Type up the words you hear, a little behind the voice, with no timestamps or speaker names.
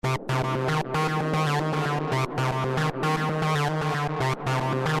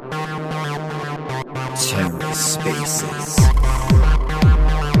TerraSpaces.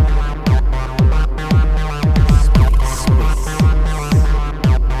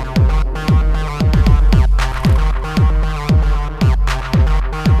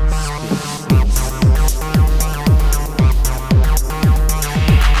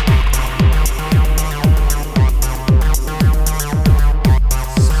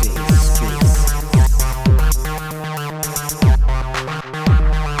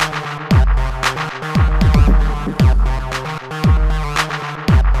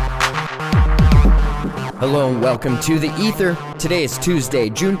 Hello and welcome to The Ether. Today is Tuesday,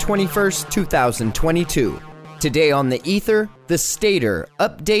 June 21st, 2022. Today on The Ether, the Stader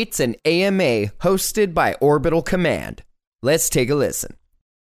updates and AMA hosted by Orbital Command. Let's take a listen.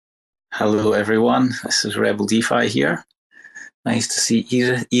 Hello everyone, this is Rebel DeFi here. Nice to see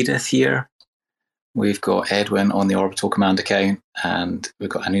Edith here. We've got Edwin on the Orbital Command account and we've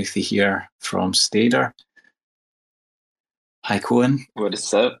got Anuthi here from Stader. Hi Cohen. What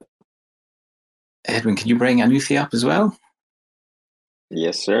is up? Edwin, can you bring Anuthi up as well?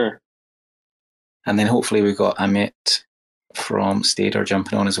 Yes, sir. And then hopefully we've got Amit from Stader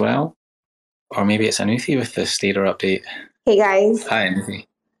jumping on as well. Or maybe it's Anuthi with the Stader update. Hey guys. Hi Anuthi.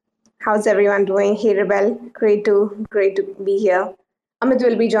 How's everyone doing? Hey Rebel. Great to be here. Amit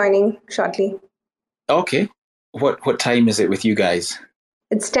will be joining shortly. Okay. What time is it with you guys?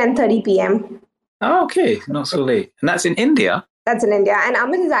 It's 10:30 p.m. Oh, okay. Not so late. And that's in India? That's in India. And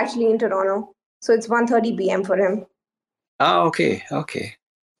Amit is actually in Toronto. So it's 1:30 p.m. for him. Oh, okay.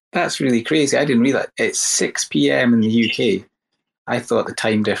 That's really crazy. I didn't realize. It's 6 p.m. in the UK. I thought the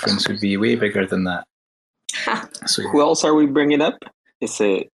time difference would be way bigger than that. So, who else are we bringing up? Is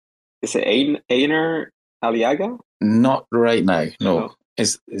it Ainer Aliaga? Not right now. No.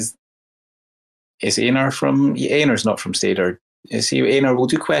 Is Ainer from... Ainer's not from Stader. Is he Ainer? We'll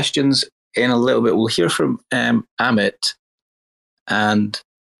do questions in a little bit. We'll hear from Amit. And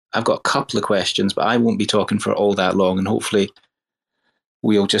I've got a couple of questions, but I won't be talking for all that long. And hopefully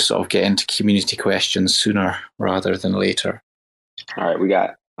we'll just sort of get into community questions sooner rather than later. All right, we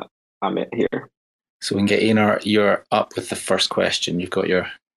got Amit here. So we can get Ainer, you're up with the first question. You've got your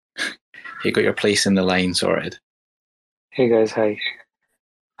place in the line sorted. Hey guys, hi.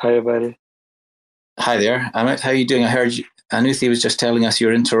 Hi everybody. Hi there, Amit. How are you doing? I heard Anuthi was just telling us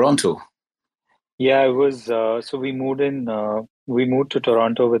you're in Toronto. Yeah, I was. So we moved to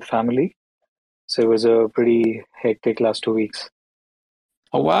Toronto with family. So it was a pretty hectic last 2 weeks.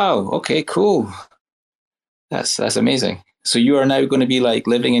 Oh wow! Okay, cool. That's amazing. So you are now going to be like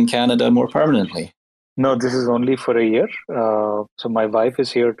living in Canada more permanently? No, this is only for a year. So my wife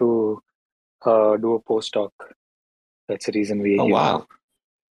is here to do a postdoc. That's the reason we're here. Oh wow!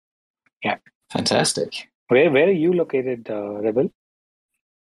 Yeah, fantastic. Where are you located, Rebel?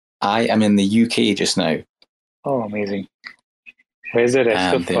 I am in the UK just now. Oh, amazing. Where's the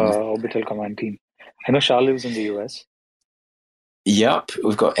rest of Orbital Command team? I know Shah lives in the US. Yep,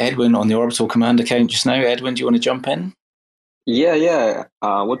 we've got Edwin on the Orbital Command account just now. Edwin, do you want to jump in? Yeah.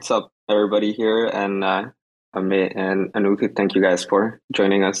 What's up, everybody here? And Amit and Anuthi, thank you guys for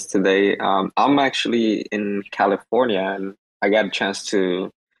joining us today. I'm actually in California, and I got a chance to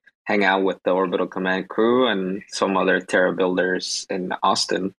hang out with the Orbital Command crew and some other Terra builders in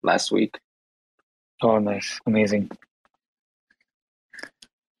Austin last week. Oh, nice. Amazing.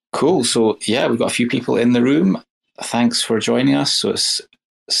 Cool. So, yeah, we've got a few people in the room. Thanks for joining us. So,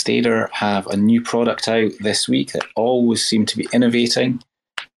 Stader have a new product out this week that always seem to be innovating.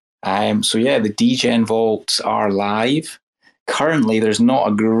 The degen vaults are live. Currently, there's not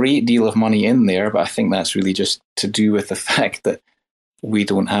a great deal of money in there, but I think that's really just to do with the fact that we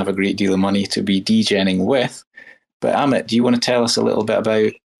don't have a great deal of money to be degenning with. But Amit, do you want to tell us a little bit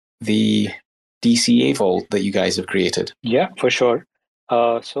about the DCA vault that you guys have created? Yeah, for sure.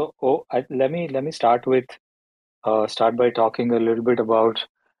 Let me start by talking a little bit about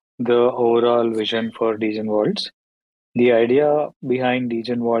the overall vision for degen vaults. The idea behind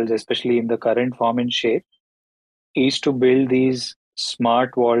degen vaults, especially in the current form and shape, is to build these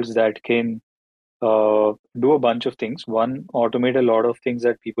smart vaults that can do a bunch of things. One, automate a lot of things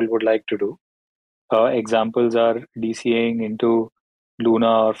that people would like to do. Examples are DCAing into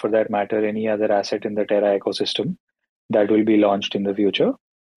Luna, or for that matter, any other asset in the Terra ecosystem that will be launched in the future.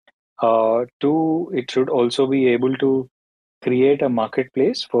 Two, it should also be able to create a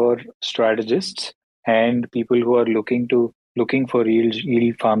marketplace for strategists and people who are looking for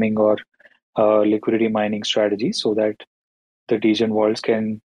yield farming or liquidity mining strategies, so that the degen vaults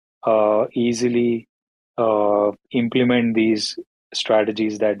can easily implement these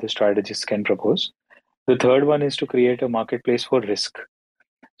strategies that the strategists can propose. The third one is to create a marketplace for risk.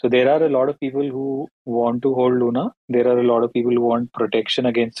 So there are a lot of people who want to hold Luna. There are a lot of people who want protection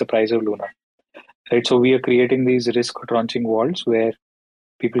against the price of Luna. Right. So we are creating these risk tranching vaults where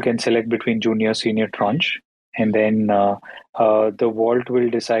people can select between junior, senior tranche, and then the vault will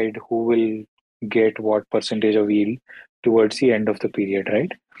decide who will get what percentage of yield towards the end of the period,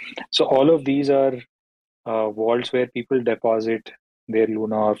 right? So all of these are vaults where people deposit their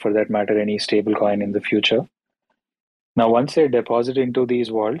Luna or, for that matter, any stable coin in the future. Now, once they deposit into these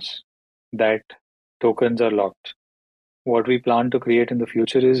vaults, that tokens are locked. What we plan to create in the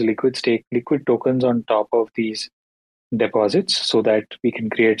future is liquid tokens on top of these deposits, so that we can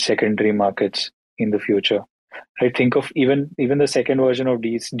create secondary markets in the future. I think of even the second version of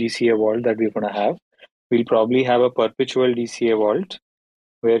DCA vault that we're going to have. We'll probably have a perpetual DCA vault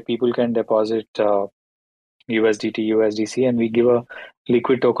where people can deposit USDT, USDC, and we give a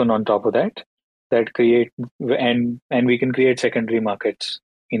liquid token on top of that create and we can create secondary markets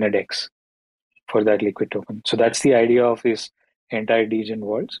in a DEX for that liquid token. So that's the idea of this entire DGen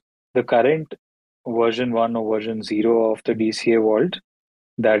vaults. The current version 1 or version 0 of the DCA vault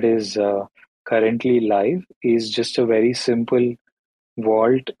that is currently live is just a very simple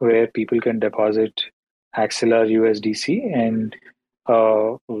vault where people can deposit Axelar USDC, and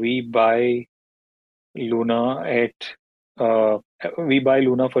we buy Luna at we buy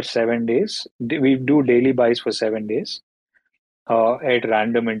Luna for 7 days. We do daily buys for 7 days at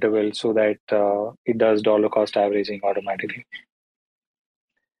random intervals, so that it does dollar cost averaging automatically.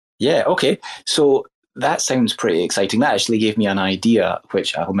 Yeah, okay. So that sounds pretty exciting. That actually gave me an idea,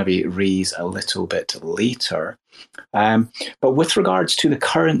 which I'll maybe raise a little bit later. But with regards to the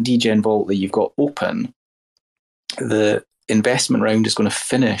current DGen vault that you've got open, the investment round is going to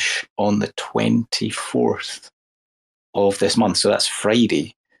finish on the 24th of this month. So that's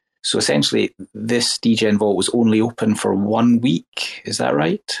Friday. So essentially, this DGen vault was only open for 1 week. Is that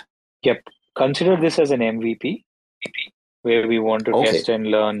right? Yep. Consider this as an MVP, where we want to test and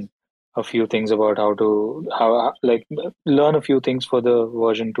learn a few things about learn a few things for the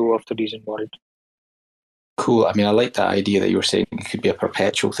version 2 of the DGen vault. Cool. I mean, I like that idea that you were saying it could be a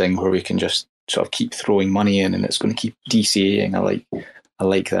perpetual thing where we can just sort of keep throwing money in and it's going to keep DCAing. I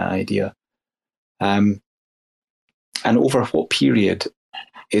like that idea. And over what period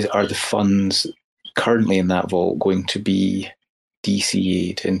are the funds currently in that vault going to be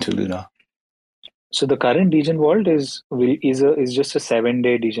DCA'd into Luna? So the current DGen vault is just a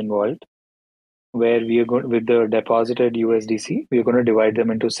 7-day DGen vault, where we are going with the deposited USDC. We are going to divide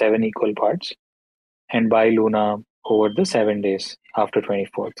them into 7 equal parts and buy Luna over the 7 days after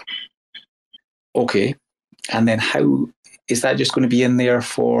 24th. Okay, and then how is that just going to be in there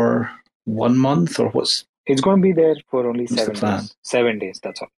for 1 month, or what's? It's going to be there for only 7 days. 7 days,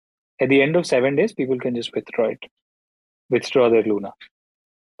 that's all. At the end of 7 days, people can just withdraw their Luna.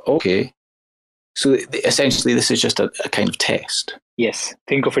 Okay. So essentially, this is just a kind of test. Yes,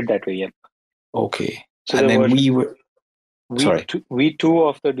 think of it that way. Yep. Okay. So and then week 2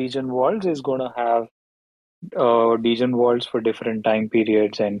 of the DGen vaults is going to have DGen vaults for different time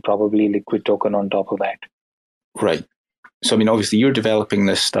periods and probably liquid token on top of that. Right. So I mean, obviously, you're developing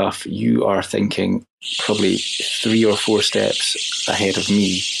this stuff. You are thinking probably 3 or 4 steps ahead of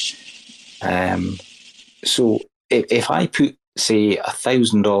me. So if I put, say,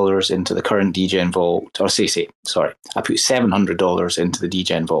 $1,000 into the current DGen vault, or I put $700 into the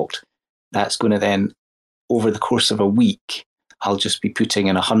DGen vault, that's going to then, over the course of a week, I'll just be putting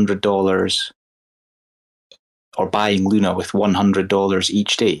in $100 or buying Luna with $100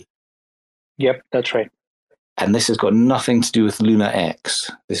 each day. Yep, that's right. And this has got nothing to do with Luna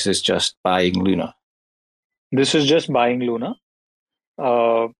X. This is just buying Luna. This is just buying Luna.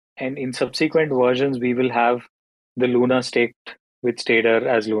 And in subsequent versions, we will have the Luna staked with Stader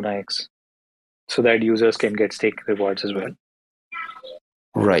as Luna X, so that users can get stake rewards as well.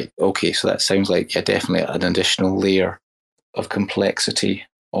 Right. Okay. So that sounds like definitely an additional layer of complexity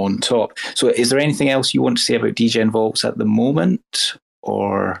on top. So is there anything else you want to say about DGen vaults at the moment,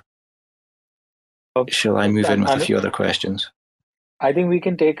 or shall I move in with a few other questions? I think we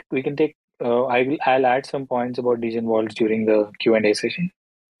can take. I'll add some points about DGen vaults during the Q&A session.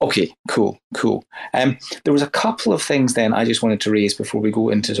 Okay, cool. There was a couple of things then I just wanted to raise before we go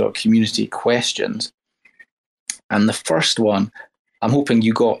into sort of community questions. And the first one, I'm hoping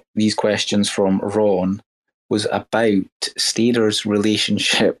you got these questions from Ron, was about Stader's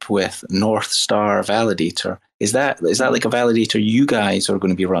relationship with North Star Validator. Is that like a validator you guys are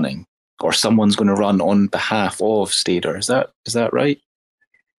going to be running, or someone's going to run on behalf of Stader? Is that right?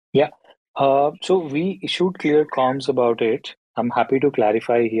 Yeah. So we issued clear comms about it I'm happy to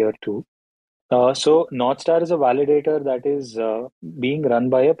clarify here too. So Northstar is a validator that is being run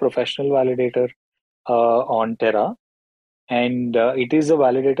by a professional validator on Terra, and it is a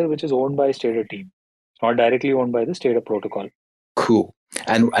validator which is owned by Stader team. It's not directly owned by the Stader protocol. Cool.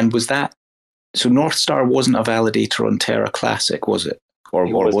 And was that so? Northstar wasn't a validator on Terra Classic, was it? Or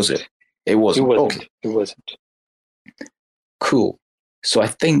was it? It wasn't. Okay. It wasn't. Cool. So I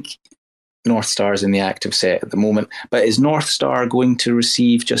think Northstar is in the active set at the moment, but is Northstar going to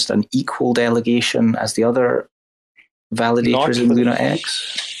receive just an equal delegation as the other validators in Luna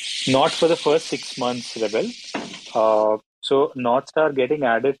X? Not for the first 6 months, Rebel. So Northstar getting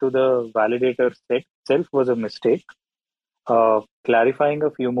added to the validator set itself was a mistake. Clarifying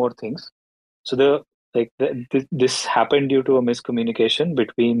a few more things. So this happened due to a miscommunication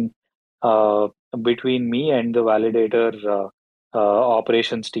between me and the validator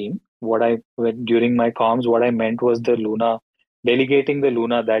operations team. During my comms, what I meant was the Luna delegating the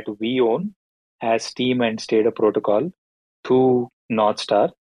Luna that we own as team and Stader protocol to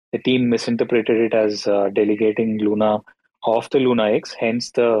Northstar. The team misinterpreted it as delegating Luna off the Luna X,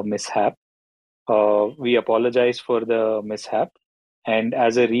 hence the mishap. We apologize for the mishap, and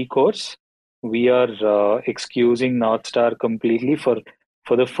as a recourse, we are excusing Northstar completely for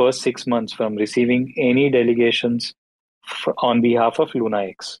the first 6 months from receiving any delegations on behalf of Luna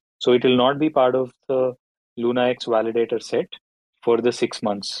X. So it will not be part of the Luna X validator set for the 6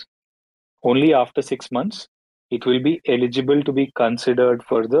 months. Only after 6 months, it will be eligible to be considered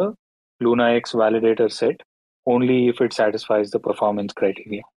for the Luna X validator set, only if it satisfies the performance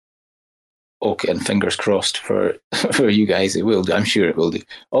criteria. Okay, and fingers crossed for for you guys, it will do. I'm sure it will do.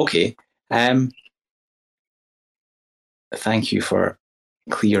 Okay. Thank you for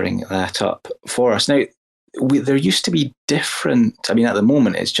clearing that up for us. Now, there used to be different. I mean, at the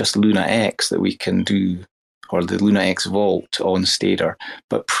moment, it's just Luna X that we can do, or the Luna X Vault on Stader.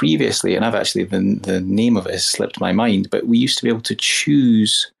 But previously, and I've actually the name of it has slipped my mind, but we used to be able to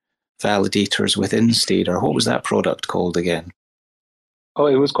choose validators within Stader. What was that product called again? Oh,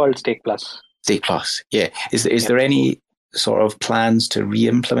 it was called Stake Plus. Stake Plus, yeah. Is there any sort of plans to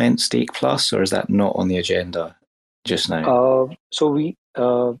re-implement Stake Plus, or is that not on the agenda just now? So we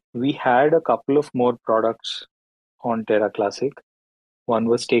had a couple of more products on Terra Classic. One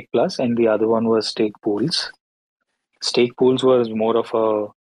was Stake Plus, and the other one was Stake Pools. Stake Pools was more of a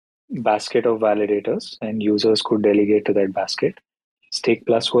basket of validators, and users could delegate to that basket. Stake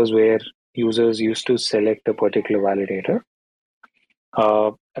Plus was where users used to select a particular validator.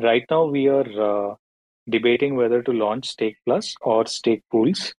 Right now, we are debating whether to launch Stake Plus or Stake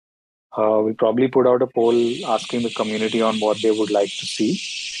Pools. We probably put out a poll asking the community on what they would like to see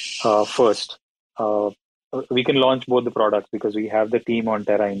first. We can launch both the products because we have the team on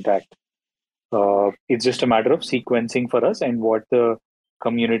Terra intact. It's just a matter of sequencing for us and what the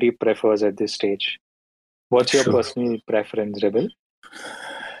community prefers at this stage. What's your personal preference, Rebel?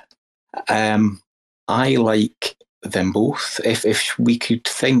 I like them both. If we could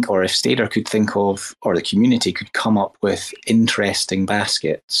think, or if Stader could think of, or the community could come up with interesting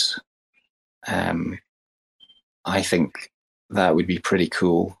baskets, I think that would be pretty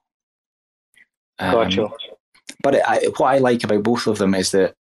cool. Gotcha. But what I like about both of them is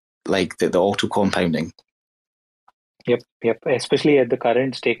that, like the auto compounding. Yep. Especially at the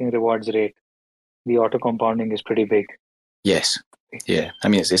current staking rewards rate, the auto compounding is pretty big. Yes. Yeah. I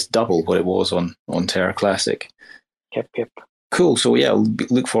mean, it's double what it was on Terra Classic. Yep. Cool. So yeah, I'll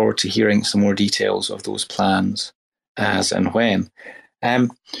look forward to hearing some more details of those plans as and when.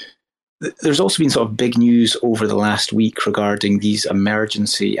 There's also been sort of big news over the last week regarding these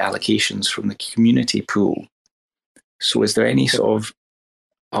emergency allocations from the community pool. So is there any sort of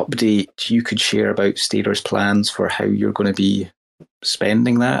update you could share about Stader's plans for how you're going to be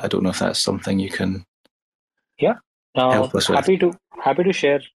spending that? I don't know if that's something you can help us with. Happy to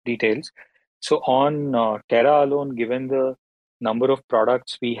share details. So on Terra alone, given the number of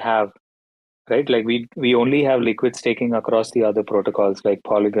products we have, right? Like we only have liquid staking across the other protocols like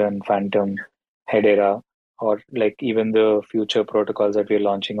Polygon, Phantom, Hedera, or like even the future protocols that we're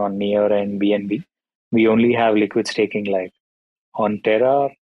launching on Near and BNB. We only have liquid staking live. On Terra,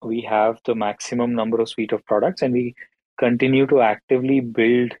 we have the maximum number of suite of products, and we continue to actively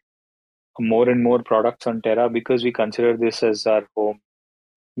build more and more products on Terra because we consider this as our home.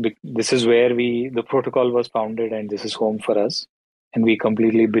 This is where the protocol was founded, and this is home for us. And we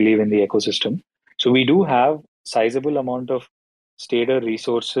completely believe in the ecosystem. So we do have sizable amount of Stader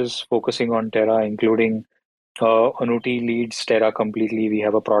resources focusing on Terra, including Anuti leads Terra completely. We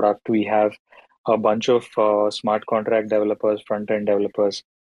have a product. We have a bunch of smart contract developers, front-end developers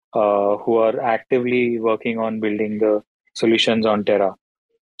who are actively working on building the solutions on Terra.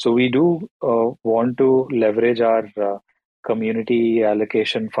 So we do want to leverage our community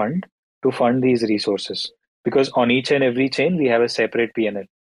allocation fund to fund these resources, because on each and every chain we have a separate P&L.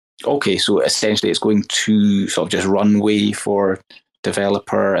 Okay, so essentially it's going to sort of just runway for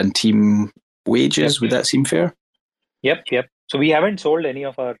developer and team wages. Yep. Would that seem fair? Yep. So we haven't sold any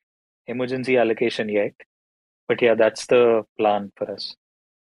of our emergency allocation yet, but yeah, that's the plan for us.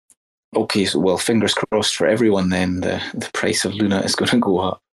 Okay, so well, fingers crossed for everyone then. The price of Luna is going to go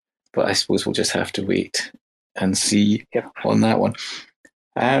up, but I suppose we'll just have to wait and see on that one.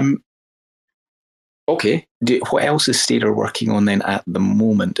 Okay, what else is Stader working on then at the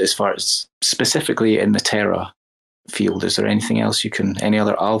moment, as far as specifically in the Terra field? Is there anything else any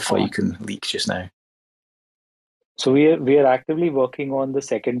other alpha you can leak just now? So we are actively working on the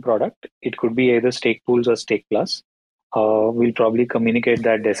second product. It could be either Stake Pools or Stake Plus. We'll probably communicate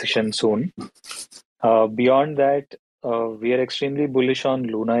that decision soon. Beyond that, we are extremely bullish on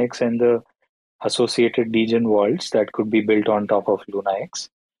LunaX and the associated degen vaults that could be built on top of LunaX.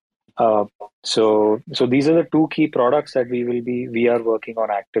 So these are the two key products that we are working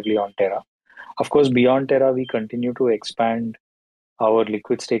on actively on Terra. Of course, beyond Terra, we continue to expand our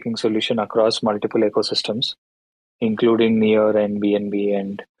liquid staking solution across multiple ecosystems, including Near and BNB,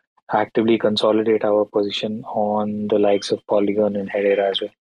 and actively consolidate our position on the likes of Polygon and Hedera as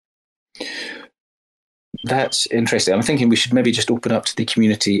well. That's interesting. I'm thinking we should maybe just open up to the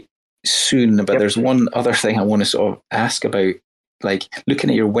community soon, but there's one other thing I want to sort of ask about. Like,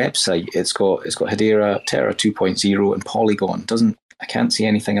 looking at your website, it's got Hedera, Terra 2.0, and Polygon. I can't see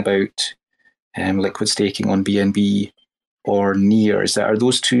anything about liquid staking on BNB or Near. Are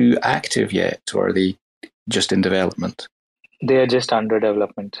those two active yet, or are they just in development? They are just under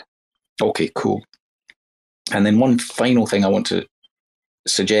development. Okay, cool. And then one final thing I want to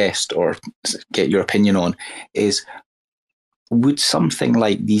suggest or get your opinion on is, would something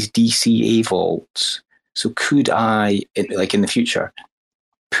like these DCA vaults, so could I, like in the future,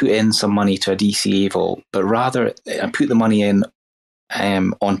 put in some money to a DCA vault, but rather put the money in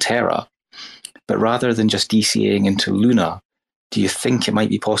on Terra, but rather than just DCAing into Luna, do you think it might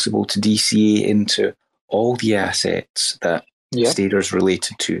be possible to DCA into all the assets that Stader's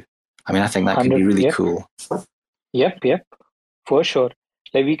related to? I mean, I think that could be really cool. Yep, for sure.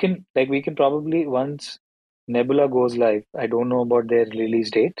 Like we can probably, once Nebula goes live, I don't know about their release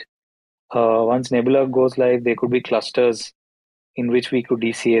date. Once Nebula goes live, there could be clusters in which we could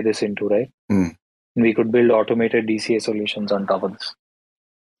DCA this into, right? Mm. We could build automated DCA solutions on top of this.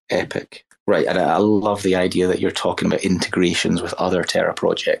 Epic. Right, and I love the idea that you're talking about integrations with other Terra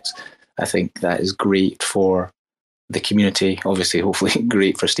projects. I think that is great for the community, obviously, hopefully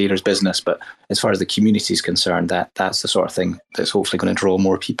great for Stader's business, but as far as the community is concerned, that's the sort of thing that's hopefully going to draw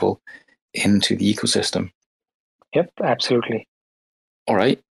more people into the ecosystem. Yep, absolutely. All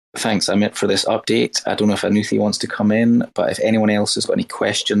right. Thanks, Amit, for this update. I don't know if Anuthi wants to come in, but if anyone else has got any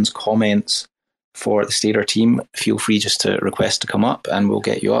questions, comments for the Stader team, feel free just to request to come up and we'll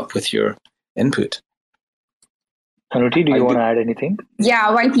get you up with your input. Anuthi, do you want to add anything?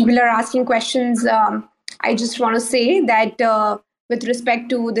 Yeah, while people are asking questions, I just want to say that with respect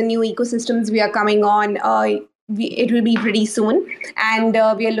to the new ecosystems we are coming on, it will be pretty soon. And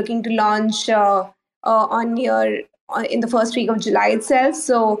we are looking to launch on Near in the first week of July itself.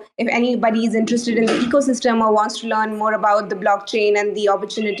 So if anybody is interested in the ecosystem or wants to learn more about the blockchain and the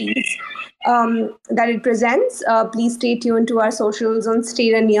opportunities that it presents, please stay tuned to our socials on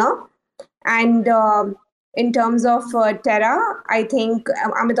Stader Near. And in terms of Terra, I think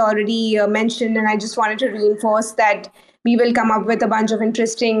Amit already mentioned, and I just wanted to reinforce that we will come up with a bunch of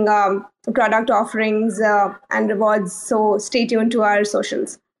interesting product offerings and rewards. So stay tuned to our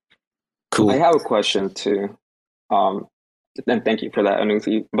socials. Cool. I have a question too. And thank you for that,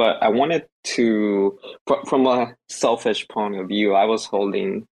 Anuthi. But I wanted to, from a selfish point of view, I was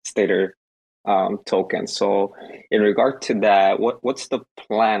holding Stader token. So in regard to that, what's the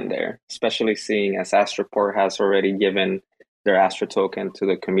plan there? Especially seeing as Astroport has already given their Astra token to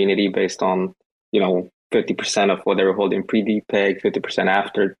the community based on, 50% of what they were holding pre-DPEG, 50%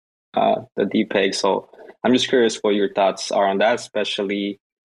 after the DPEG. So I'm just curious what your thoughts are on that, especially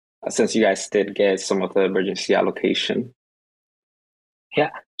since you guys did get some of the emergency allocation. Yeah.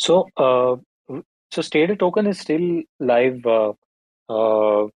 So Stader token is still live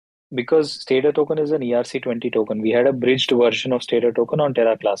because Stader token is an ERC20 token. We had a bridged version of Stader token on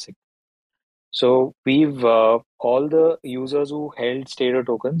Terra Classic. So we've all the users who held Stader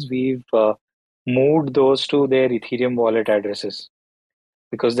tokens, we've moved those to their Ethereum wallet addresses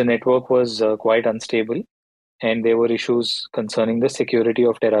because the network was quite unstable and there were issues concerning the security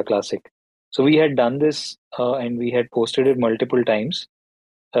of Terra Classic. So we had done this and we had posted it multiple times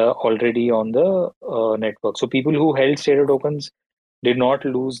already on the network. So people who held Stader tokens did not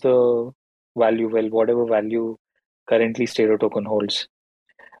lose the value, well, whatever value currently Stader token holds.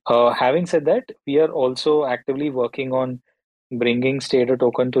 Having said that, we are also actively working on bringing Stader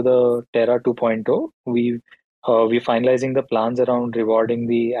token to the Terra 2.0. We're finalizing the plans around rewarding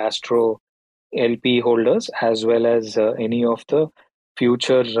the Astro LP holders as well as any of the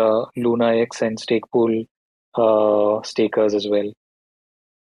future Luna X and Stake Pool stakers as well.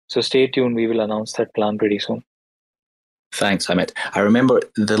 So stay tuned. We will announce that plan pretty soon. Thanks, Amit. I remember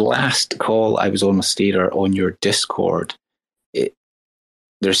the last call I was on with Stader on your Discord.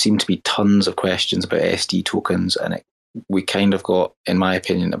 There seemed to be tons of questions about SD tokens, and we kind of got, in my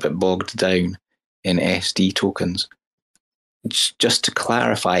opinion, a bit bogged down in SD tokens. Just to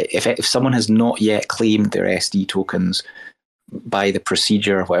clarify, if someone has not yet claimed their SD tokens by the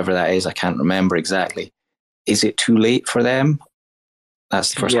procedure, whatever that is, I can't remember exactly, is it too late for them?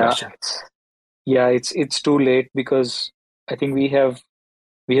 That's the first question. Yeah, it's too late because I think we have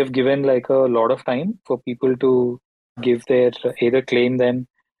given like a lot of time for people to give their either claim them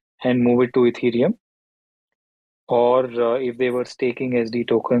and move it to Ethereum, or if they were staking SD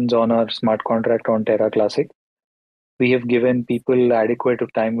tokens on our smart contract on Terra Classic, we have given people adequate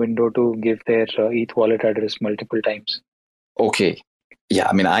of time window to give their ETH wallet address multiple times. Okay. Yeah,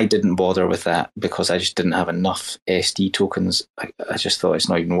 I mean, I didn't bother with that because I just didn't have enough SD tokens. I just thought it's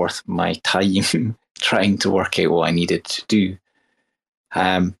not even worth my time trying to work out what I needed to do.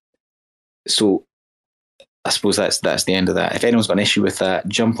 So I suppose that's the end of that. If anyone's got an issue with that,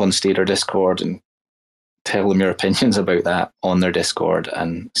 jump on Stader Discord and tell them your opinions about that on their Discord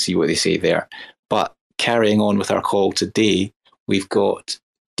and see what they say there. But carrying on with our call today, we've got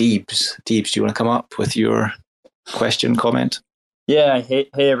Deebs. Deebs, do you want to come up with your question, comment? Yeah. Hey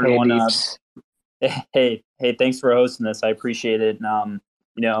everyone. Hey, hey, thanks for hosting this. I appreciate it.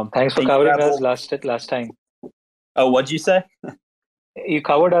 thanks for covering us last time. Oh, what'd you say? You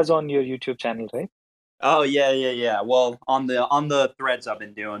covered us on your YouTube channel, right? Oh yeah. Well, on the threads I've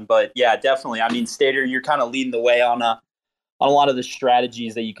been doing, but yeah, definitely. I mean, Stader, you're kind of leading the way on a lot of the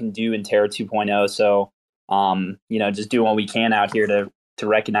strategies that you can do in Terra 2.0. So, just doing what we can out here to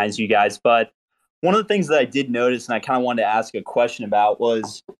recognize you guys. But one of the things that I did notice, and I kind of wanted to ask a question about,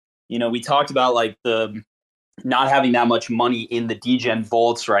 was, we talked about like the not having that much money in the degen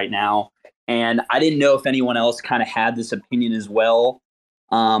vaults right now, and I didn't know if anyone else kind of had this opinion as well.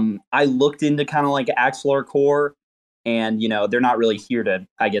 I looked into kind of like Axelar Core, and they're not really here to,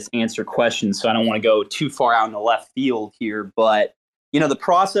 I guess, answer questions, so I don't want to go too far out in the left field here. But the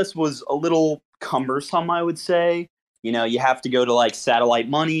process was a little cumbersome, I would say. You have to go to like Satellite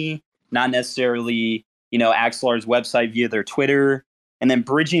Money, not necessarily Axelar's website via their Twitter, and then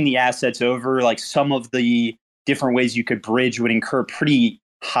bridging the assets over. Like some of the different ways you could bridge would incur pretty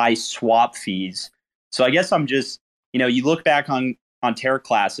high swap fees. So I guess I'm just you look back on Terra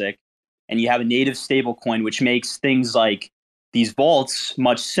Classic, and you have a native stablecoin, which makes things like these vaults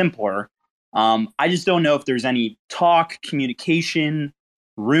much simpler. I just don't know if there's any talk, communication,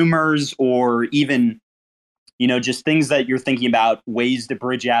 rumors, or even, just things that you're thinking about, ways to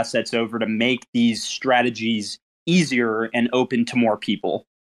bridge assets over to make these strategies easier and open to more people.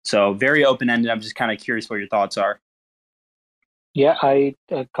 So very open-ended. I'm just kind of curious what your thoughts are. Yeah, I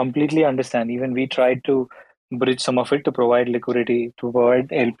completely understand. Even we tried to bridge some of it to provide liquidity, to provide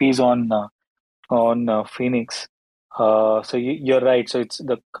LPs on Phoenix. So you're right. So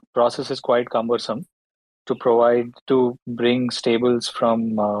the process is quite cumbersome to bring stables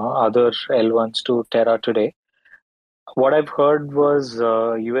from other L1s to Terra today. What I've heard was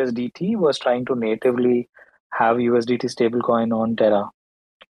USDT was trying to natively have USDT stablecoin on Terra.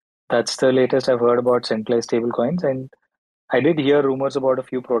 That's the latest I've heard about centralized stablecoins, and I did hear rumors about a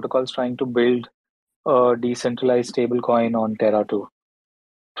few protocols trying to build a decentralized stablecoin on Terra too,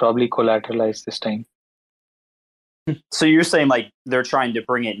 probably collateralized this time. So you're saying like they're trying to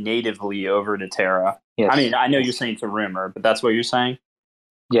bring it natively over to Terra? Yes. I mean, I know you're saying it's a rumor, but that's what you're saying?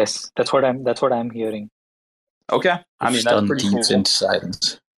 Yes, that's what I'm hearing. Okay. I mean, that's pretty cool. Into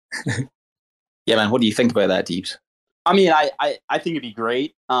silence. Yeah, man, what do you think about that, Deebs? I mean, I think it'd be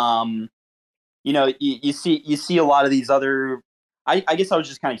great. You see a lot of these other. I guess I was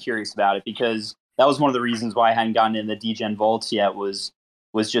just kind of curious about it because that was one of the reasons why I hadn't gotten in the degen vaults yet was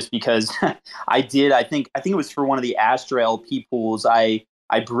just because I think it was for one of the Astra LP pools. I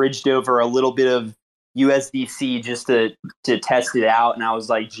bridged over a little bit of USDC just to test it out, and I was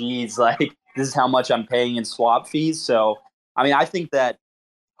like, geez, like this is how much I'm paying in swap fees. So I mean, I think that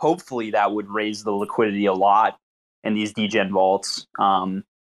hopefully that would raise the liquidity a lot in these degen vaults.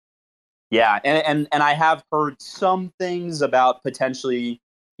 Yeah, and I have heard some things about potentially,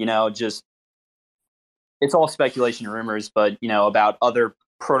 just it's all speculation and rumors, but about other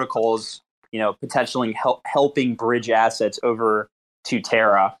protocols, potentially helping bridge assets over to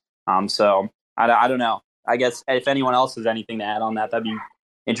Terra. So I don't know. I guess if anyone else has anything to add on that, that'd be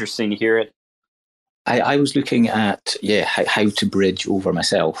interesting to hear it. I was looking at how to bridge over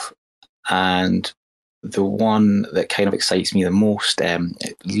myself, and the one that kind of excites me the most,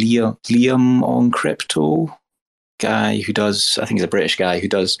 Liam on Crypto guy who does, I think he's a British guy who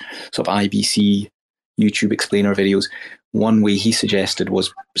does sort of IBC YouTube explainer videos. One way he suggested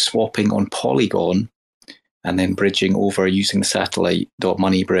was swapping on Polygon and then bridging over using the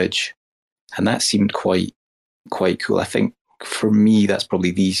satellite.money bridge, and that seemed quite cool. I think for me that's probably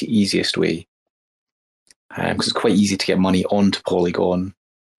the easiest way, because it's quite easy to get money onto Polygon,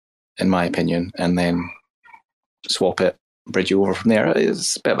 in my opinion, and then swap it, bridge over from there.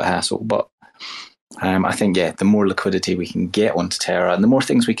 It's a bit of a hassle, but I think, the more liquidity we can get onto Terra and the more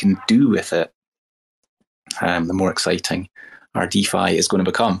things we can do with it, the more exciting our DeFi is going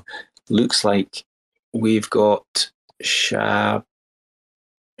to become. Looks like we've got Shabazz.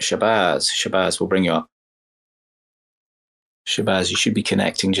 Shabazz, we'll bring you up. Shabazz, you should be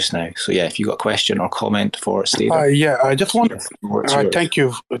connecting just now. So if you've got a question or comment for Stader. I just want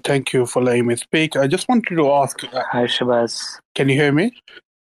thank you for letting me speak. I just wanted to ask. Hi, Shabazz. Can you hear me?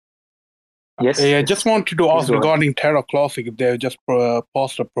 Yes. I just wanted to ask regarding Terra Classic. They just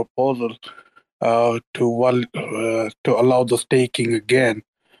passed a proposal to allow the staking again.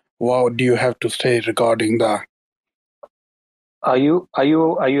 What do you have to say regarding that? Are you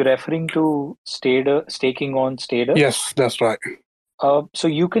referring to staking on Stader? Yes, that's right. So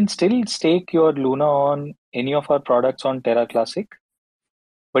you can still stake your Luna on any of our products on Terra Classic,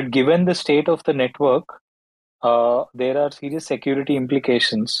 but given the state of the network, there are serious security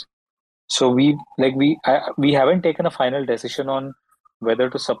implications. So we haven't taken a final decision on whether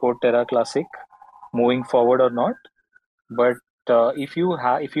to support Terra Classic moving forward or not. But if you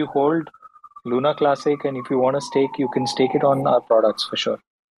hold Luna Classic and if you want to stake, you can stake it on our products for sure.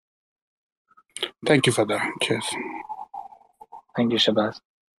 Thank you for that. Cheers. Thank you, Shabazz.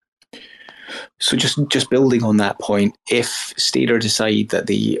 So just building on that point, if Stader decide that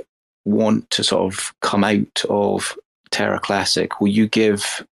they want to sort of come out of Terra Classic, will you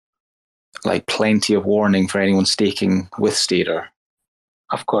give plenty of warning for anyone staking with Stader?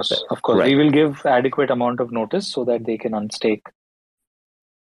 Of course. Right. We will give adequate amount of notice so that they can unstake.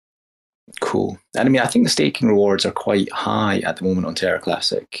 Cool. And I think the staking rewards are quite high at the moment on Terra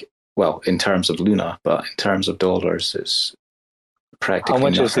Classic. Well, in terms of Luna, but in terms of dollars, it's practically How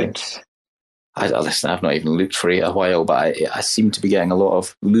much nothing. is it? Listen, I've not even looked for it a while, but I seem to be getting a lot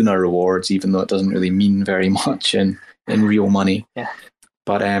of Luna rewards, even though it doesn't really mean very much in real money. Yeah.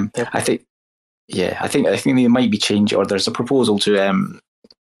 But Yep. I think they might be changing, or there's a proposal to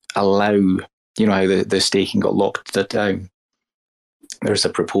allow, how the staking got locked down. There's a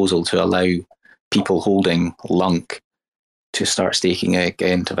proposal to allow people holding LUNC to start staking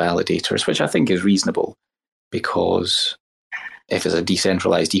again to validators, which I think is reasonable, because if it's a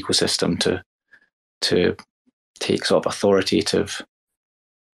decentralized ecosystem to take sort of authoritative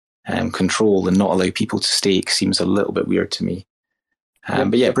control and not allow people to stake seems a little bit weird to me.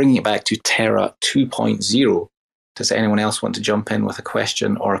 But bringing it back to Terra 2.0, does anyone else want to jump in with a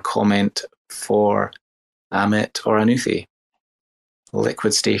question or a comment for Amit or Anuthi?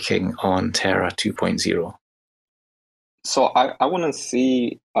 Liquid staking on Terra 2.0. So I want to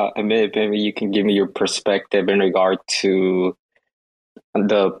see, Amit, maybe you can give me your perspective in regard to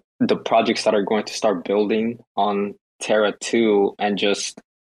the projects that are going to start building on Terra 2, and just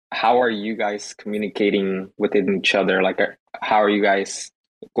how are you guys communicating within each other? How are you guys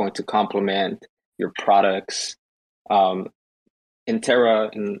going to complement your products? In Terra,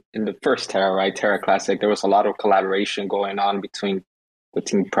 in the first Terra, right, Terra Classic, there was a lot of collaboration going on between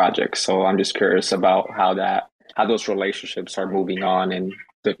projects. So I'm just curious about how those relationships are moving on in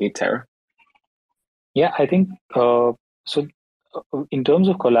the new Terra. Yeah, I think so. In terms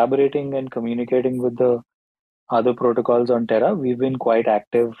of collaborating and communicating with the other protocols on Terra, we've been quite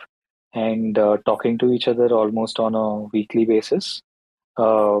active and talking to each other almost on a weekly basis,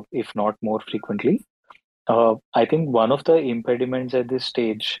 if not more frequently. I think one of the impediments at this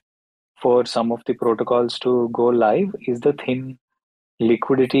stage for some of the protocols to go live is the thin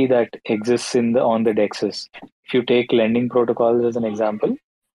liquidity that exists on the dexes. If you take lending protocols as an example,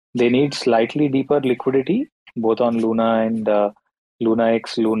 they need slightly deeper liquidity, both on Luna and Luna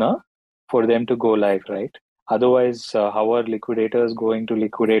X Luna, for them to go live, right? Otherwise, how are liquidators going to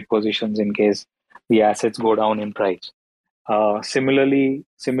liquidate positions in case the assets go down in price?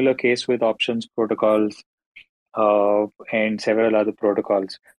 Similar case with options protocols and several other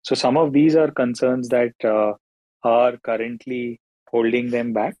protocols. So some of these are concerns that are currently holding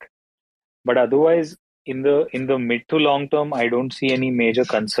them back. But otherwise, in the mid to long term, I don't see any major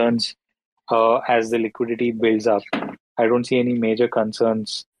concerns as the liquidity builds up. I don't see any major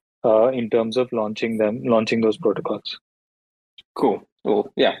concerns in terms of launching those protocols. Cool.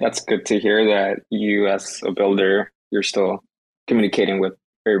 Well, yeah, that's good to hear that you, as a builder, you're still communicating with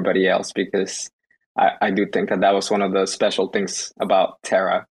everybody else, because I do think that was one of the special things about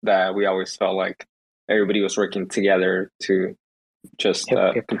Terra, that we always felt like everybody was working together to just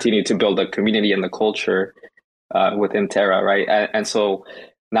Yep. continue to build a community and the culture within Terra, right? And so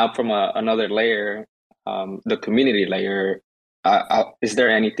now from another layer, the community layer, is there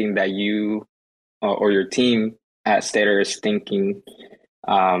anything that you or your team at Stader is thinking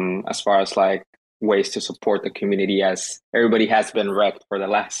as far as like ways to support the community, as everybody has been wrecked for the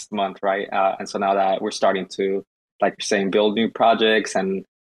last month, right? And so now that we're starting to, like you're saying, build new projects and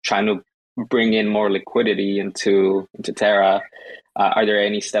trying to bring in more liquidity into Terra, are there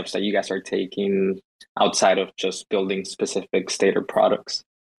any steps that you guys are taking outside of just building specific Stader products?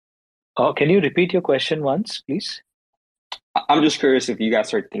 Can you repeat your question once, please? I'm just curious if you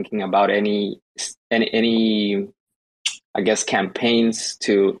guys are thinking about any I guess campaigns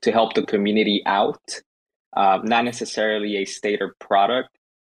to help the community out, not necessarily a Stader product,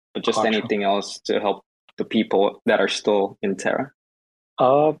 but just anything else to help the people that are still in Terra.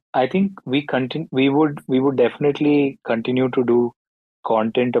 I think we would definitely continue to do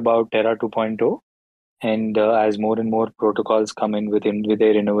content about Terra 2.0, and as more and more protocols come in with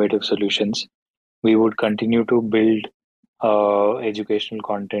their innovative solutions, we would continue to build educational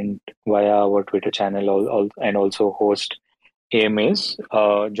content via our Twitter channel, and also host AMAs,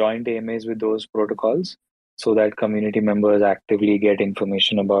 joint AMAs with those protocols, so that community members actively get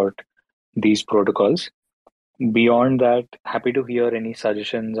information about these protocols. Beyond that, happy to hear any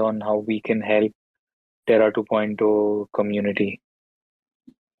suggestions on how we can help Terra 2.0 community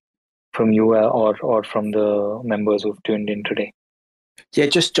from you or from the members who've tuned in today. Yeah,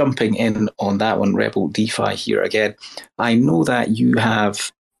 just jumping in on that one, Rebel DeFi here again. I know that you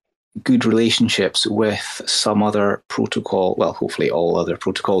have good relationships with some other protocol, well, hopefully all other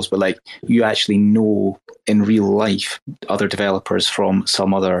protocols, but like you actually know in real life other developers from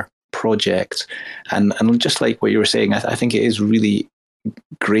some other projects. And just like what you were saying, I think it is really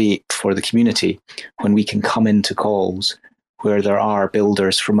great for the community when we can come into calls where there are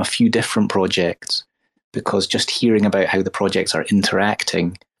builders from a few different projects, because just hearing about how the projects are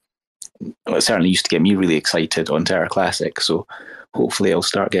interacting, well, it certainly used to get me really excited on Terra Classic. So hopefully I'll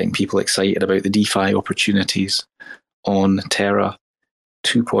start getting people excited about the DeFi opportunities on Terra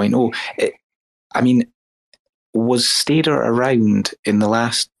 2.0. I mean, was Stader around in the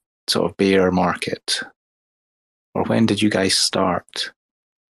last sort of bear market? Or when did you guys start?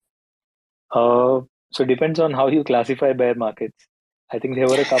 So it depends on how you classify bear markets. I think there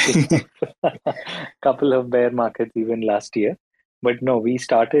were a couple of bear markets even last year. But no, we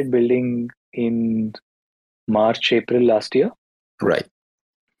started building in March, April last year. Right.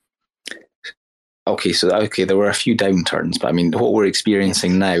 Okay, there were a few downturns, but I mean, what we're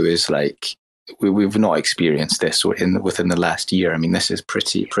experiencing now is like we've not experienced this within the last year. I mean, this is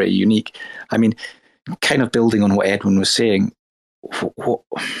pretty unique. I mean, kind of building on what Edwin was saying,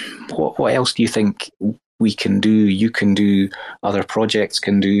 what else do you think we can do? You can do, other projects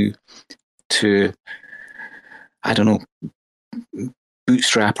can do to, I don't know,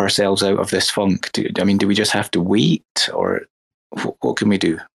 bootstrap ourselves out of this funk? Do we just have to wait, or what can we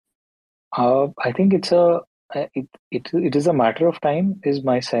do? I think it is a matter of time, is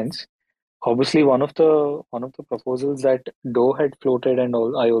my sense. Obviously, one of the proposals that Doe had floated and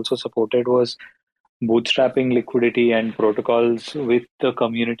I also supported was bootstrapping liquidity and protocols with the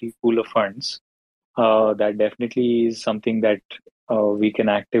community pool of funds. That definitely is something that we can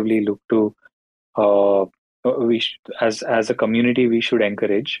actively look to. As a community, we should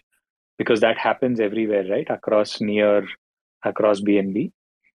encourage, because that happens everywhere, right? Across BNB.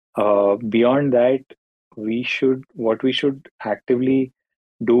 Beyond that, what we should actively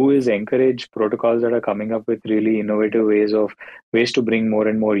do is encourage protocols that are coming up with really innovative ways to bring more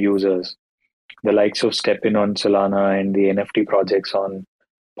and more users, the likes of Step-In on Solana and the NFT projects on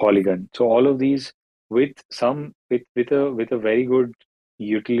Polygon. So all of these with a very good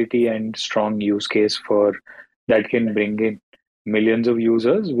utility and strong use case for that can bring in millions of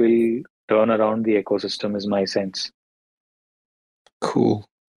users will turn around the ecosystem, is my sense. Cool.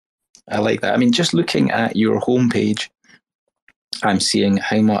 I like that. I mean, just looking at your homepage, I'm seeing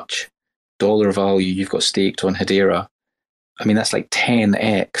how much dollar value you've got staked on Hedera. I mean, that's like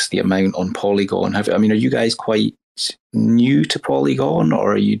 10x the amount on Polygon. Are you guys quite new to Polygon,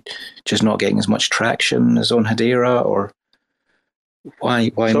 or are you just not getting as much traction as on Hedera, or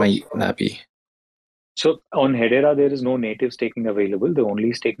why might that be? So on Hedera, there is no native staking available. The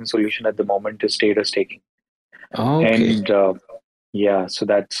only staking solution at the moment is Stader staking. Okay. And so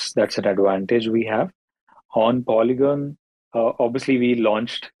that's an advantage we have. On Polygon, obviously we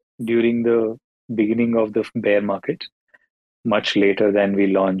launched during the beginning of the bear market, much later than we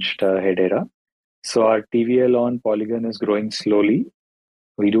launched Hedera. So our TVL on Polygon is growing slowly.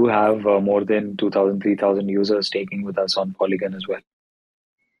 We do have more than 2,000, 3,000 users staking with us on Polygon as well.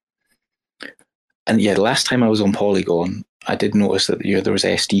 And yeah, the last time I was on Polygon, I did notice that there was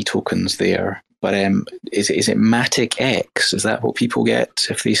SD tokens there. But is it Matic X? Is that what people get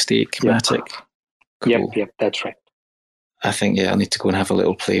if they stake Matic? Cool. Yep, that's right. I think I'll need to go and have a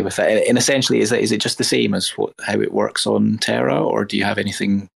little play with that. And essentially, is it just the same as how it works on Terra, or do you have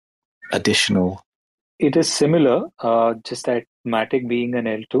anything additional? It is similar, just that Matic being an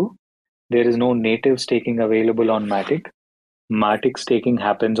L2, there is no native staking available on Matic. Matic staking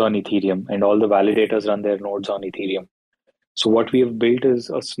happens on Ethereum, and all the validators run their nodes on Ethereum. So what we have built is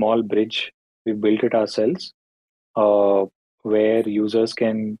a small bridge. We built it ourselves, where users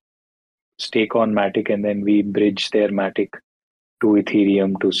can stake on Matic, and then we bridge their Matic to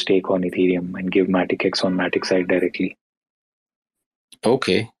Ethereum to stake on Ethereum and give Matic X on Matic side directly.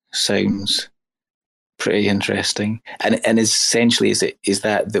 Okay, sounds pretty interesting. And essentially, is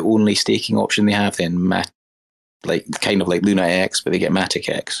that the only staking option they have then? Kind of like Luna X, but they get Matic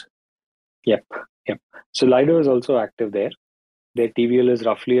X. Yep. So Lido is also active there. Their TVL is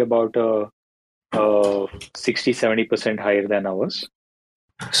roughly about 60-70% higher than ours.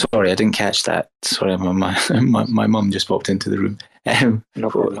 Sorry, I didn't catch that. Sorry, my mum just popped into the room. No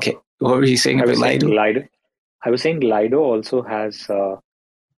problem. Okay, what were you saying about Lido? I was saying Lido also has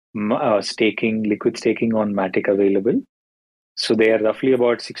liquid staking on Matic available. So they are roughly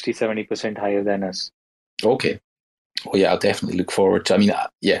about 60-70% higher than us. Okay. Well, yeah, I'll definitely look forward to.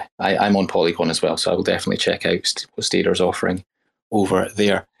 I'm on Polygon as well, so I will definitely check out what Stader's offering over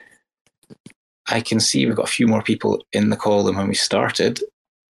there. I can see we've got a few more people in the call than when we started.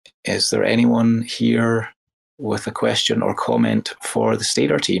 Is there anyone here with a question or comment for the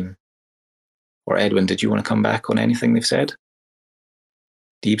Stader team? Or Edwin, did you want to come back on anything they've said?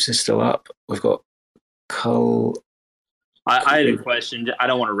 Deebs is still up. We've got Cull. I had a question. I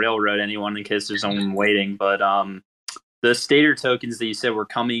don't want to railroad anyone in case there's someone waiting, but the Stader tokens that you said were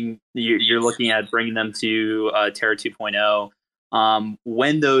coming, you're looking at bringing them to Terra 2.0.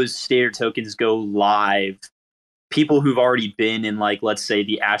 When those Stader tokens go live, people who've already been in, let's say,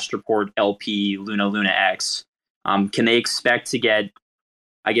 the Astroport LP Luna X, can they expect to get,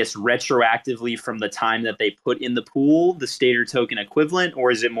 I guess, retroactively from the time that they put in the pool, the Stader token equivalent?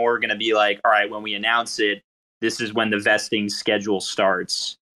 Or is it more going to be like, all right, when we announce it, this is when the vesting schedule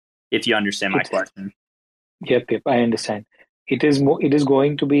starts, if you understand my question? Yep, I understand. It is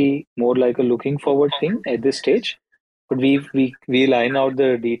going to be more like a looking forward thing at this stage, but we line out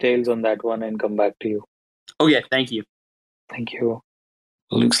the details on that one and come back to you. Okay, thank you. Thank you.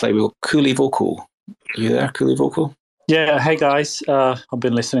 Looks like we've got Cooley Vocal. Are you there, Cooley Vocal? Yeah, hey guys. I've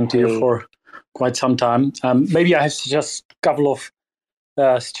been listening to you for quite some time. Maybe I have just a couple of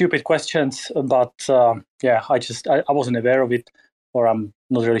stupid questions, but I wasn't aware of it, or I'm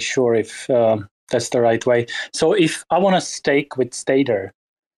not really sure if that's the right way. So if I want to stake with Stader,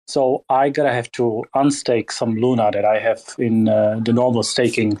 so I gotta have to unstake some Luna that I have in the normal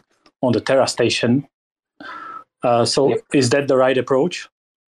staking on the Terra station. Is that the right approach?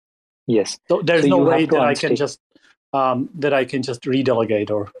 Yes. So there's no way that I can just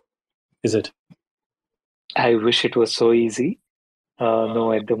redelegate, or is it? I wish it was so easy.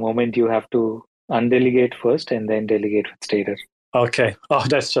 No, at the moment you have to undelegate first and then delegate with Stader. Okay. Oh,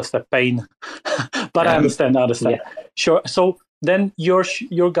 that's just a pain. But I understand. Yeah. Sure. So then your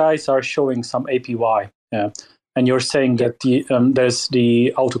guys are showing some APY, and you're saying that there's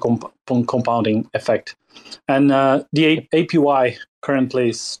the auto compounding effect, and the APY currently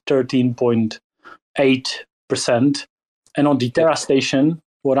is 13.8%, and on the Terra station,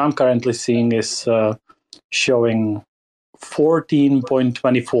 what I'm currently seeing is showing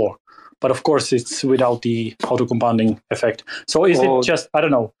 14.24. But of course, it's without the auto compounding effect. So is it just, I don't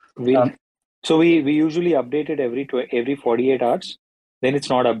know. So we usually update it every 48 hours. Then it's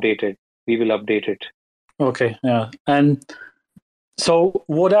not updated. We will update it. Okay, yeah. And so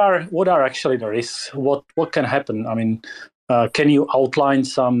what are actually the risks? What can happen? I mean, can you outline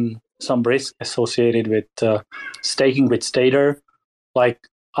some risk associated with staking with Stader? Like,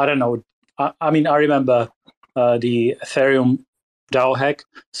 I don't know. I mean, I remember the Ethereum DAO hack.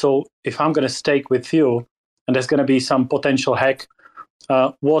 So if I'm going to stake with you, and there's going to be some potential hack,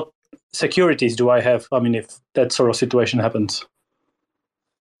 what securities do I have? I mean, if that sort of situation happens.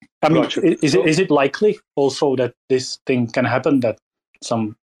 I mean, is it likely also that this thing can happen? That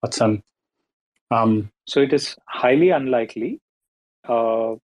so it is highly unlikely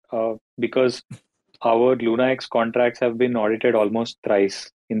because our LunaX contracts have been audited almost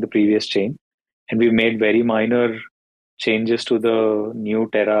thrice in the previous chain, and we've made very minor changes to the new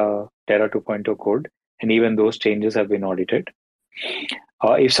Terra 2.0 code, and even those changes have been audited.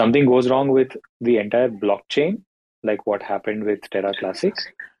 If something goes wrong with the entire blockchain, like what happened with Terra Classic,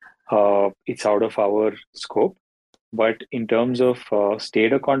 it's out of our scope. But in terms of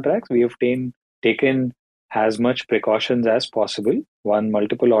Stader contracts, we have taken as much precautions as possible. One,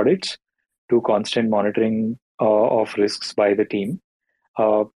 multiple audits. Two, constant monitoring of risks by the team.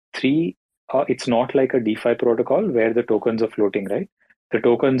 Three, it's not like a DeFi protocol where the tokens are floating, right? The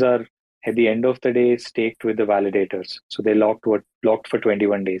tokens are, at the end of the day, staked with the validators. So they're locked for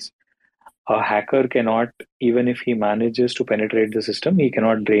 21 days. A hacker cannot, even if he manages to penetrate the system, he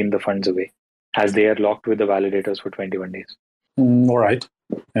cannot drain the funds away, as they are locked with the validators for 21 days. All right.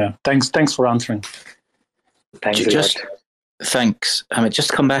 Yeah. Thanks for answering. Thanks. I mean, just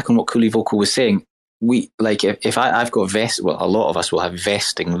to come back on what Cooley Vocal was saying, we like if I've got a lot of us will have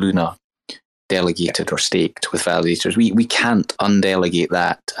vesting Luna delegated or staked with validators. We can't undelegate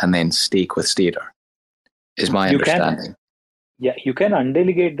that and then stake with Stader, is my understanding. You can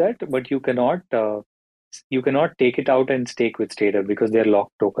undelegate that, but you cannot take it out and stake with Stader because they're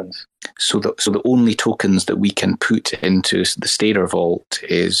locked tokens. So the only tokens that we can put into the Stader vault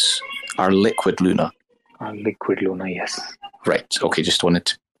is our liquid Luna. Our liquid Luna, yes. Right. Okay. Just wanted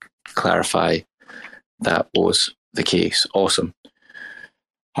to clarify that was the case. Awesome.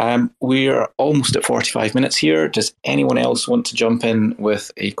 We're almost at 45 minutes here. Does anyone else want to jump in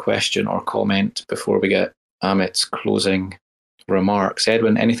with a question or comment before we get Amit's closing remarks?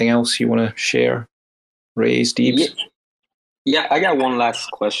 Edwin, anything else you want to share? Raise, Deebs? Yeah, I got one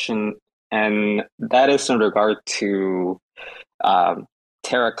last question, and that is in regard to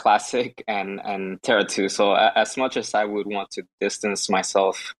Terra Classic and Terra 2. So as much as I would want to distance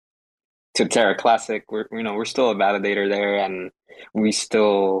myself to Terra Classic, we're still a validator there, and we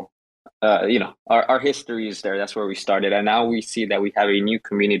still our history is there. That's where we started, and now we see that we have a new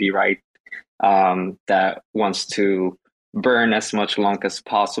community, right, that wants to burn as much LUNC as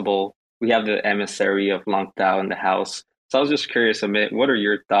possible. We have the emissary of LUNC DAO in the house. So I was just curious, Amit, what are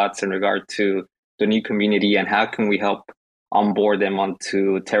your thoughts in regard to the new community, and how can we help onboard them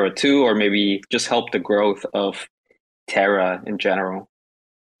onto Terra 2, or maybe just help the growth of Terra in general?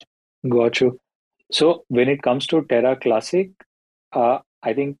 Got you. So when it comes to Terra Classic,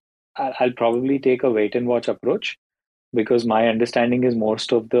 I think I'll probably take a wait and watch approach, because my understanding is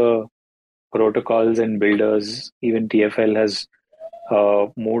most of the protocols and builders, even TFL, has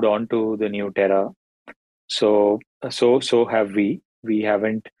moved on to the new Terra. So have we. We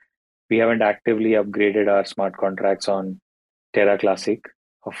haven't actively upgraded our smart contracts on Terra Classic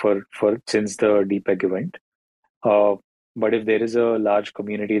for since the DPEG event. But if there is a large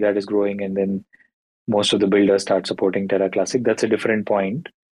community that is growing and then most of the builders start supporting Terra Classic, that's a different point.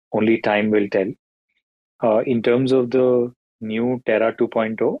 Only time will tell. In terms of the new Terra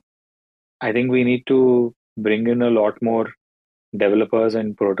 2.0, I think we need to bring in a lot more developers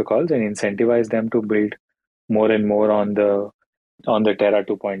and protocols and incentivize them to build more and more on the Terra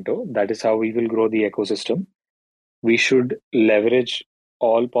 2.0. That is how we will grow the ecosystem. We should leverage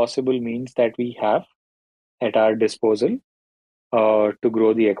all possible means that we have at our disposal to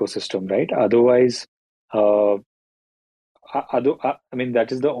grow the ecosystem, right? Otherwise, I mean,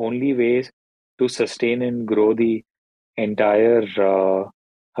 that is the only way to sustain and grow the entire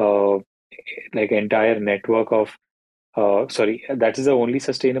entire network of that is the only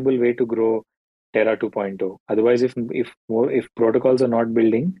sustainable way to grow Terra 2.0. Otherwise, if protocols are not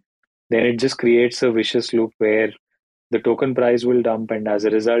building, then it just creates a vicious loop where the token price will dump, and as a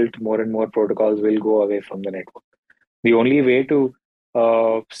result, more and more protocols will go away from the network. The only way to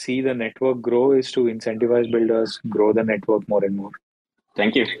see the network grow is to incentivize builders, grow the network more and more.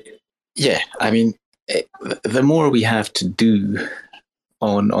 Thank you. Yeah, I mean, the more we have to do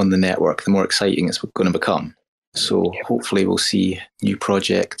on the network, the more exciting it's going to become. So hopefully we'll see new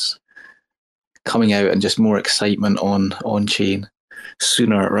projects coming out and just more excitement on chain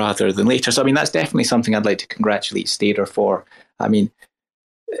sooner rather than later. So I mean, that's definitely something I'd like to congratulate Stader for. I mean,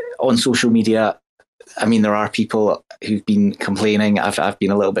 on social media, I mean, there are people who've been complaining. I've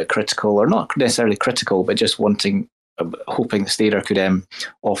been a little bit critical, or not necessarily critical, but just hoping that Stader could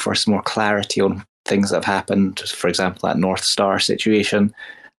offer some more clarity on things that have happened, for example, that North Star situation.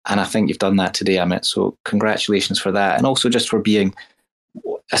 And I think you've done that today, Amit. So congratulations for that. And also just for being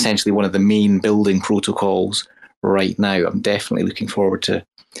essentially one of the main building protocols right now. I'm definitely looking forward to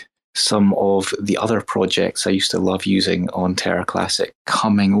some of the other projects I used to love using on Terra Classic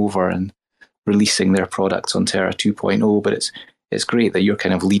coming over and releasing their products on Terra 2.0. But it's great that you're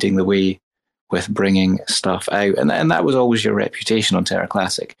kind of leading the way with bringing stuff out. And that was always your reputation on Terra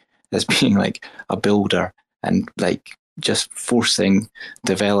Classic, as being like a builder and like just forcing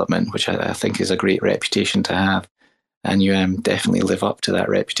development, which I think is a great reputation to have. And you definitely live up to that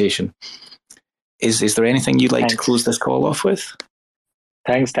reputation. Is there anything you'd like to close this call off with?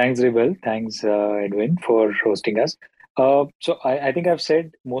 Thanks, Rebel. Thanks, Edwin, for hosting us. So I think I've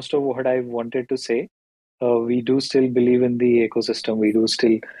said most of what I wanted to say. We do still believe in the ecosystem. We do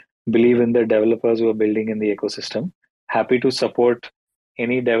still believe in the developers who are building in the ecosystem. Happy to support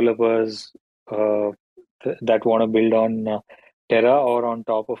any developers that want to build on Terra or on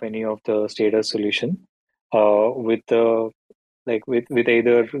top of any of the Stader solution with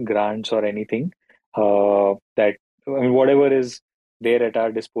either grants or anything whatever is there at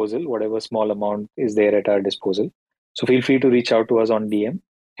our disposal, whatever small amount is there at our disposal. So feel free to reach out to us on DM.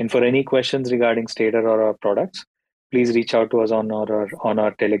 And for any questions regarding Stader or our products, please reach out to us on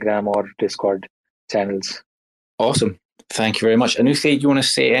our Telegram or Discord channels. Awesome. Thank you very much. Anuthi, do you want to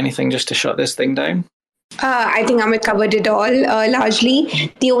say anything just to shut this thing down? I think Amit covered it all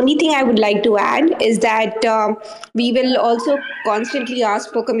largely. The only thing I would like to add is that we will also constantly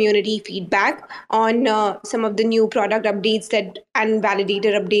ask for community feedback on some of the new product updates and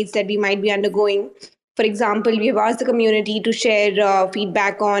validator updates that we might be undergoing. For example, we have asked the community to share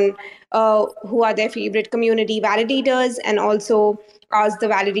feedback on who are their favorite community validators, and also ask the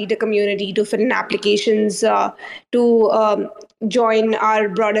validator community to fill in applications to join our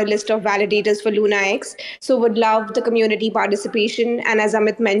broader list of validators for Luna X. So would love the community participation. And as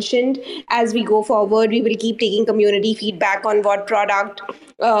Amit mentioned, as we go forward, we will keep taking community feedback on what product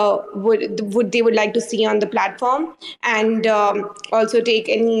they would like to see on the platform, and also take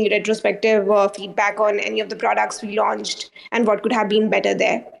any retrospective feedback on any of the products we launched and what could have been better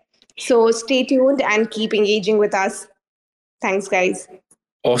there. So stay tuned and keep engaging with us. Thanks, guys.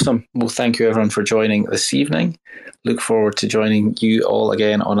 Awesome. Well, thank you everyone for joining this evening. Look forward to joining you all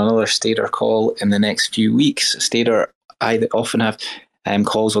again on another Stader call in the next few weeks. Stader, I often have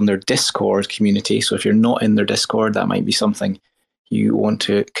calls on their Discord community. So if you're not in their Discord, that might be something you want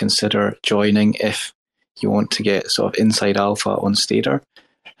to consider joining if you want to get sort of inside alpha on Stader.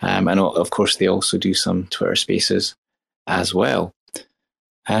 And of course, they also do some Twitter spaces as well.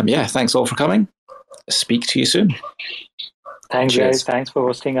 Thanks all for coming. Speak to you soon. Thanks, guys. Thanks for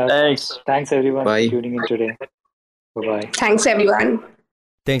hosting us. Thanks, everyone, Bye. for tuning in today. Bye-bye. Thanks, everyone.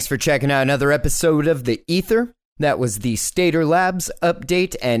 Thanks for checking out another episode of The Ether. That was the Stader Labs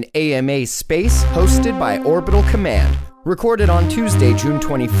Update and AMA Space, hosted by Orbital Command. Recorded on Tuesday, June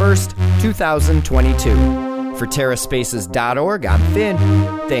 21st, 2022. For TerraSpaces.org, I'm Finn.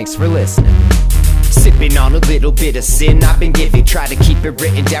 Thanks for listening. Sipping on a little bit of sin I've been giving. Try to keep it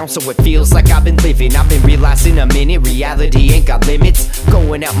written down so it feels like I've been living. I've been realizing a minute reality ain't got limits.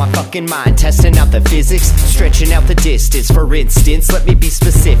 Going out my fucking mind, testing out the physics, stretching out the distance. For instance, let me be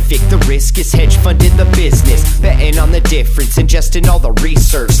specific. The risk is hedge funding the business, betting on the difference, ingesting all the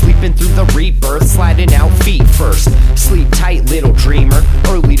research, sleeping through the rebirth, sliding out feet first. Sleep tight, little dreamer.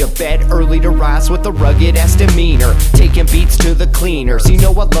 Early to bed, early to rise with a rugged ass demeanor. Taking beats to the cleaners. You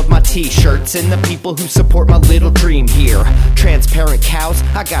know I love my t-shirts and the people who support my little dream here. Transparent cows,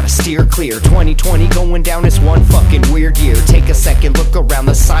 I gotta steer clear. 2020 going down as one fucking weird year. Take a second, look around,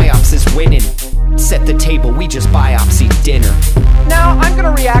 the psyops is winning. Set the table, we just biopsy dinner. Now I'm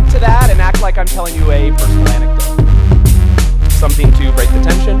gonna react to that and act like I'm telling you a personal anecdote. Something to break the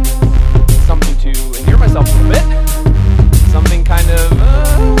tension, something to endear myself a little bit, something kind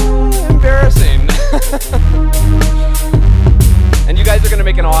of embarrassing. And you guys are gonna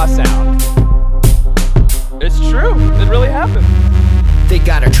make an awe sound. It's true. It really happened. They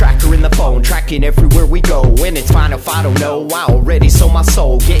got a tracker in the phone, tracking everywhere we go. And it's fine if I don't know. I already sold my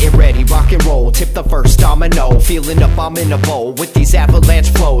soul, getting ready, rock and roll. Tip the first domino, feeling up, I'm in a bowl with these avalanche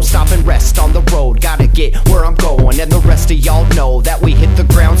flows. Stop and rest on the road, gotta get where I'm going. And the rest of y'all know that we hit the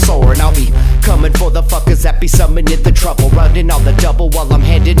ground sore. And I'll be coming for the fuckers that be summoning the trouble. Running on the double while I'm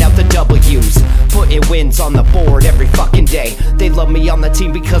handing out the W's. Putting wins on the board every fucking day. day. They love me on the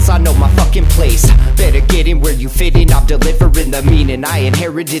team because I know my fucking place. Better get in where you fit in, I'm delivering the meaning. I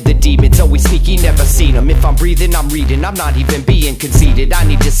inherited the demons, always sneaky, never seen them. If I'm breathing, I'm reading, I'm not even being conceited. I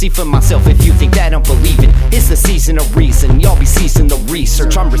need to see for myself if you think that I'm believing. It's the season of reason, y'all be ceasing the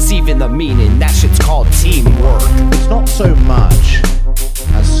research. I'm receiving the meaning, that shit's called teamwork. It's not so much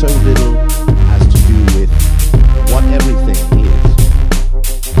as so little as to do with what everything is.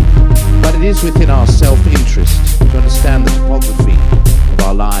 But it is within our self-interest to understand the topography of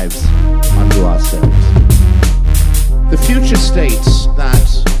our lives unto ourselves. The future states that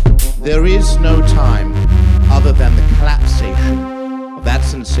there is no time other than the collapsation of that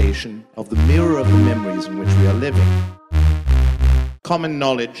sensation of the mirror of the memories in which we are living. Common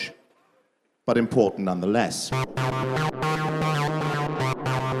knowledge, but important nonetheless.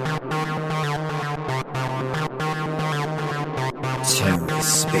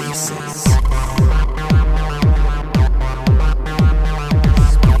 TerraSpaces.